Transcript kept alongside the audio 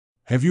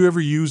Have you ever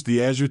used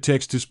the Azure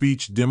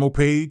Text-to-Speech Demo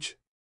page?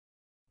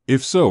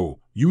 If so,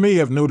 you may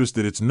have noticed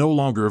that it's no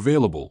longer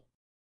available.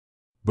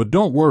 But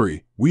don't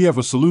worry, we have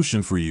a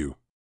solution for you.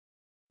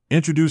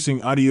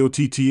 Introducing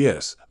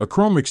AudioTTS, a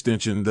Chrome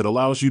extension that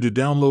allows you to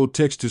download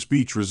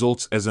text-to-speech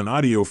results as an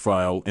audio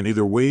file in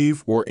either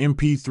WAV or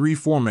MP3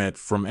 format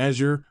from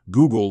Azure,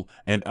 Google,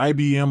 and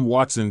IBM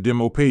Watson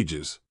demo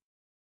pages.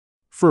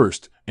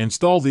 First,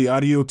 install the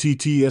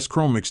AudioTTS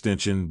Chrome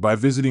extension by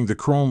visiting the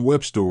Chrome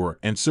Web Store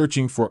and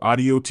searching for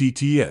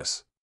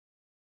AudioTTS.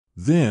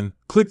 Then,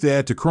 click the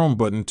Add to Chrome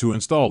button to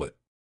install it.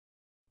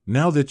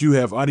 Now that you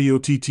have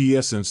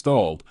AudioTTS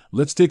installed,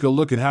 let's take a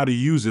look at how to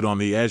use it on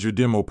the Azure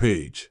demo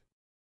page.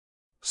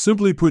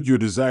 Simply put your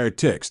desired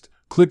text,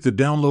 click the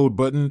download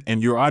button,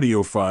 and your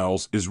audio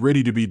files is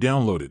ready to be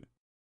downloaded.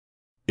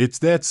 It's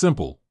that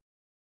simple.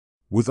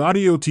 With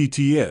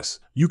AudioTTS,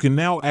 you can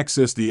now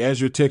access the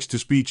Azure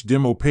Text-to-Speech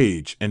demo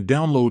page and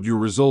download your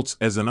results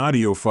as an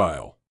audio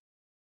file.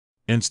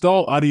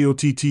 Install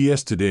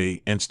AudioTTS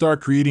today and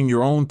start creating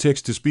your own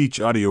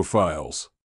text-to-speech audio files.